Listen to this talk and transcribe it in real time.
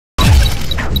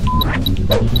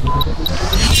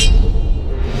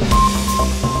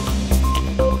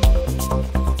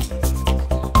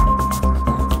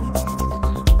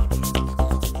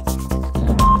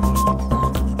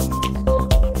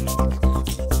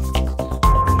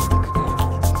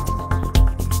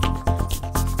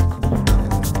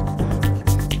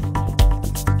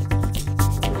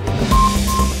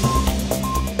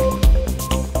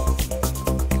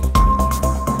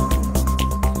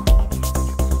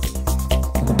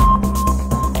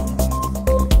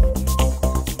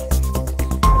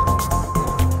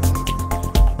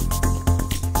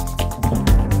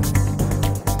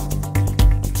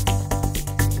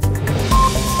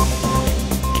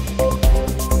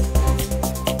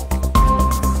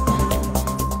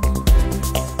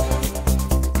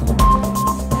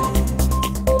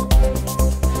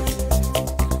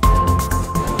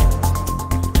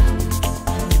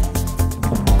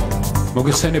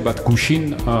მოგეხსენებათ გუშინ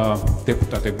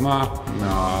დეპუტატებმა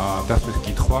დასვეს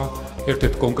კითხვა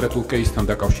ერთ-ერთ კონკრეტულ კეისთან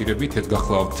დაკავშირებით, ეს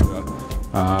გახლავთ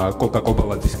კოკა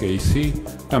კობალაძის კეისი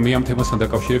და მე ამ თემასთან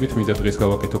დაკავშირებით მინდა დღეს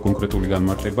გავაკეთო კონკრეტული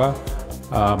განმარტება.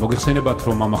 მოგეხსენებათ,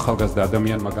 რომ ამ ახალგაზრდა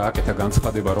ადამიანმა გააკეთა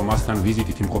განცხადება, რომ მასთან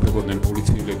ვიზიტით იმყოფებოდნენ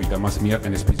პოლიციელები და მას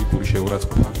მიაყენეს ფიზიკური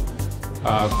შეურაცხყოფა.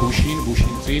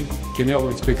 გუშინ წინ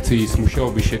გენერალური ინსპექციის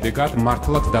მუშაობის შედეგად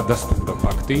მართლაც დადასტურდა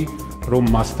ფაქტი, რომ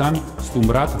მასთან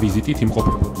სტუმრად ვიზიტით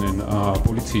იმყოფებოდნენ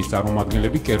პოლიციის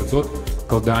წარმომადგენლები, კერძოდ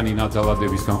გლდანი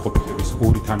ნაძალადების განყოფილების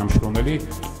ორი თანამშრომელი,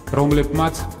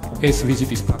 რომლებმაც ეს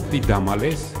ვიზიტის ფაქტი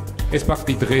დამალეს. ეს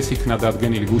ფაქტი დღეს იქნა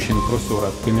დადგენილი გუშინ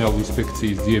უпростоრად გენერალური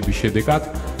ინსპექციის ძიების შედეგად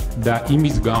და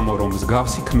იმის გამო, რომ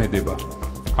მსგავსი ქმედება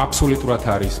აბსოლუტურად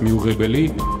არის მიუღებელი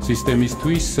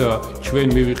სისტემისთვის, ჩვენ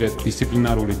მივიღეთ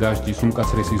დისციპლინარული დასჯის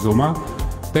უმკაცრესი ზომა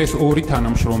და ეს ორი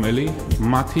თანამშრომელი,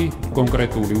 მათი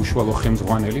კონკრეტული უშუალო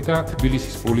ხელმძღვანელი და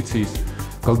თბილისის პოლიციის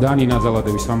გლდანი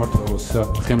ნაძალადების სამმართველოს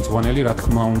ხელმძღვანელი, რა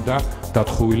თქმა უნდა,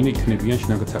 დათხოვილნი იქნებიან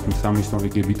შინაგან საქმეთა სამინისტროს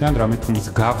რიგებიდან, რამე თუ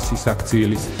მსგავსი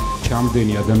საქციელის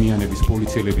ჩამდენი ადამიანების,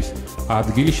 პოლიციელების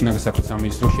ადგილი შინაგან საქმეთა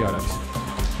სამინისტროში არ არის.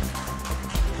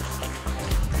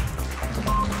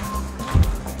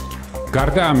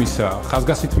 გარდა ამისა,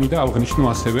 ხაზგასით მინდა აღნიშნო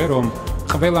ასევე, რომ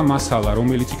ყველა მასალა,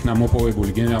 რომელიც იქნა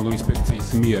მოპოვებული გენერალური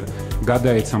ინსპექციის მიერ,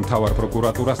 გადაეცა მთავარ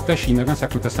პროკურატურას და შინაგან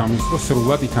საქმეთა სამინისტრო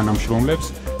სრულად ითანამშრომლებს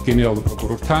გენერალურ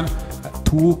პროკურორთან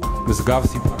თუ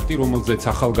მსგავსი ფაქტი, რომელზეც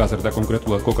ახალგაზრდა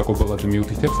კონკრეტულად კოკა კობალაძე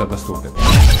მიუთითებს, დადასტურდება.